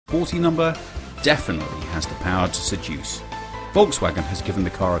sporty number definitely has the power to seduce. Volkswagen has given the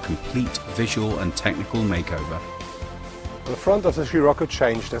car a complete visual and technical makeover. The front of the Scirocco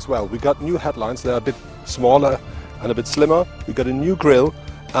changed as well. We got new headlights, they're a bit smaller and a bit slimmer. We got a new grille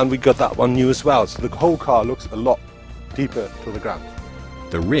and we got that one new as well. So the whole car looks a lot deeper to the ground.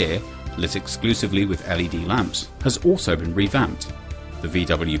 The rear, lit exclusively with LED lamps, has also been revamped. The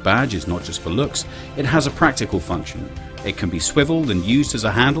VW badge is not just for looks, it has a practical function. It can be swiveled and used as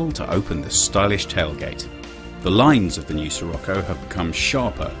a handle to open the stylish tailgate. The lines of the new Scirocco have become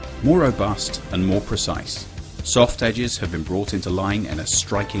sharper, more robust and more precise. Soft edges have been brought into line in a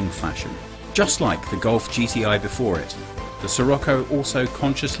striking fashion. Just like the Golf GTI before it, the Scirocco also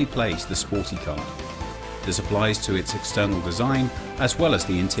consciously plays the sporty card. This applies to its external design as well as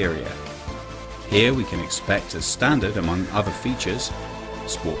the interior. Here we can expect as standard among other features,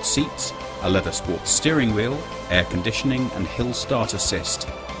 sport seats, a leather sports steering wheel, air conditioning and hill start assist.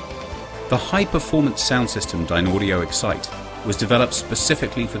 The high-performance sound system Dynaudio Excite was developed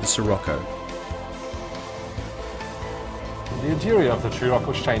specifically for the Scirocco. The interior of the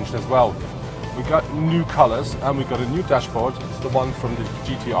Scirocco changed as well. We got new colours and we got a new dashboard, it's the one from the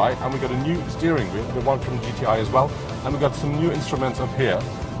GTI, and we got a new steering wheel, the one from the GTI as well, and we got some new instruments up here.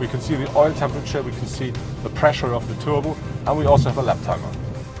 We can see the oil temperature, we can see the pressure of the turbo, and we also have a lap timer.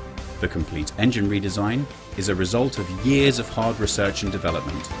 The complete engine redesign is a result of years of hard research and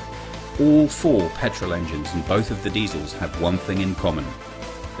development. All 4 petrol engines and both of the diesels have one thing in common.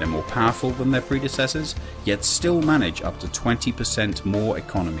 They're more powerful than their predecessors, yet still manage up to 20% more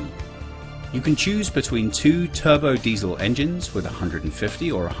economy. You can choose between 2 turbo diesel engines with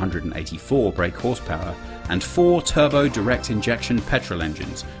 150 or 184 brake horsepower and 4 turbo direct injection petrol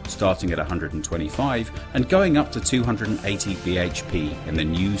engines starting at 125 and going up to 280 bhp in the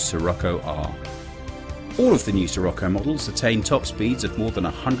new Scirocco R. All of the new Scirocco models attain top speeds of more than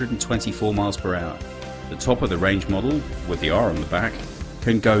 124 miles per hour. The top of the range model, with the R on the back,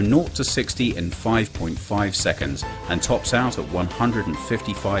 can go 0 to 60 in 5.5 seconds and tops out at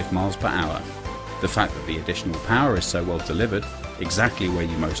 155 miles per hour. The fact that the additional power is so well delivered, exactly where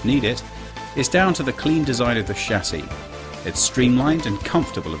you most need it, is down to the clean design of the chassis. It's streamlined and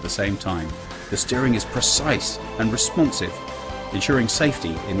comfortable at the same time. The steering is precise and responsive, ensuring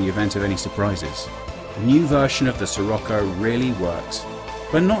safety in the event of any surprises. The new version of the Scirocco really works,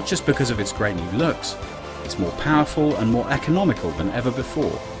 but not just because of its great new looks. It's more powerful and more economical than ever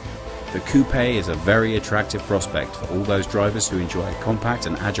before. The Coupe is a very attractive prospect for all those drivers who enjoy a compact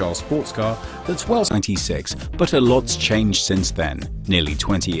and agile sports car that's well 96, but a lot's changed since then. Nearly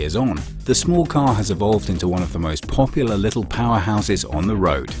 20 years on, the small car has evolved into one of the most popular little powerhouses on the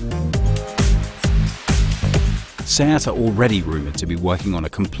road. Seat are already rumoured to be working on a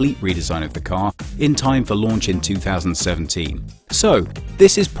complete redesign of the car in time for launch in 2017. So,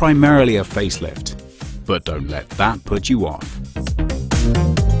 this is primarily a facelift. But don't let that put you off.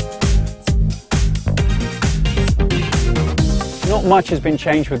 Not much has been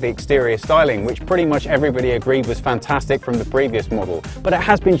changed with the exterior styling, which pretty much everybody agreed was fantastic from the previous model, but it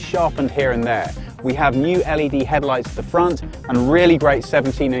has been sharpened here and there. We have new LED headlights at the front and really great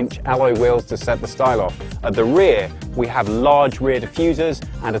 17-inch alloy wheels to set the style off. At the rear, we have large rear diffusers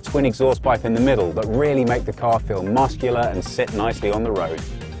and a twin exhaust pipe in the middle that really make the car feel muscular and sit nicely on the road.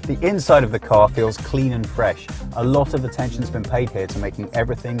 The inside of the car feels clean and fresh. A lot of attention's been paid here to making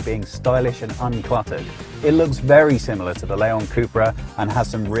everything being stylish and uncluttered. It looks very similar to the Leon Cupra and has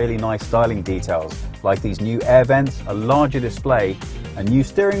some really nice styling details, like these new air vents, a larger display, a new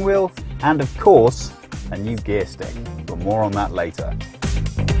steering wheel, and of course, a new gear stick. But more on that later.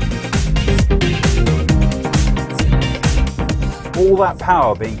 All that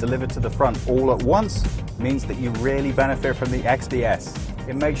power being delivered to the front all at once means that you really benefit from the XDS.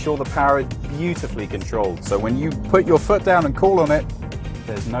 It makes sure the power is beautifully controlled, so when you put your foot down and call on it,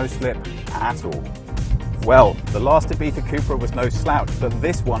 there's no slip at all. Well, the last Ibiza Cupra was no slouch, but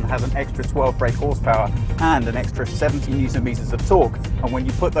this one has an extra 12 brake horsepower and an extra 70 Newton meters of torque, and when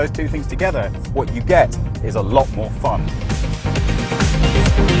you put those two things together, what you get is a lot more fun.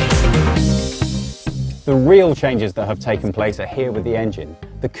 The real changes that have taken place are here with the engine.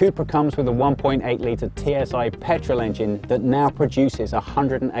 The Cupra comes with a 1.8 litre TSI petrol engine that now produces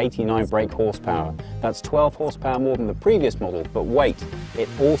 189 brake horsepower. That's 12 horsepower more than the previous model, but wait, it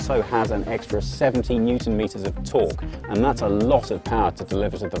also has an extra 70 Newton meters of torque, and that's a lot of power to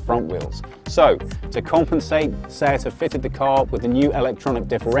deliver to the front wheels. So, to compensate, Seat have fitted the car with the new electronic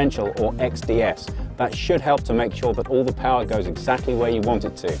differential, or XDS. That should help to make sure that all the power goes exactly where you want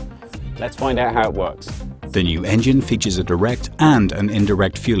it to. Let's find out how it works. The new engine features a direct and an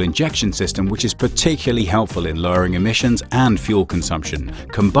indirect fuel injection system, which is particularly helpful in lowering emissions and fuel consumption.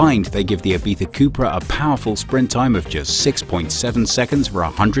 Combined, they give the Ibiza Cupra a powerful sprint time of just 6.7 seconds for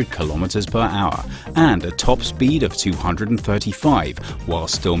 100 km/h and a top speed of 235, while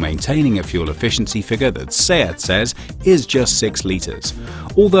still maintaining a fuel efficiency figure that SEAT says is just 6 litres.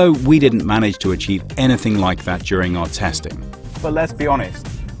 Although we didn't manage to achieve anything like that during our testing. But let's be honest,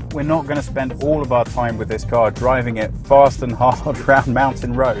 we're not going to spend all of our time with this car driving it fast and hard around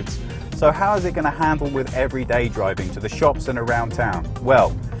mountain roads. So how is it going to handle with everyday driving to the shops and around town?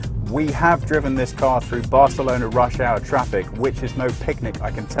 Well, we have driven this car through Barcelona rush hour traffic, which is no picnic,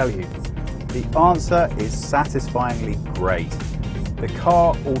 I can tell you. The answer is satisfyingly great. The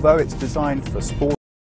car, although it's designed for sport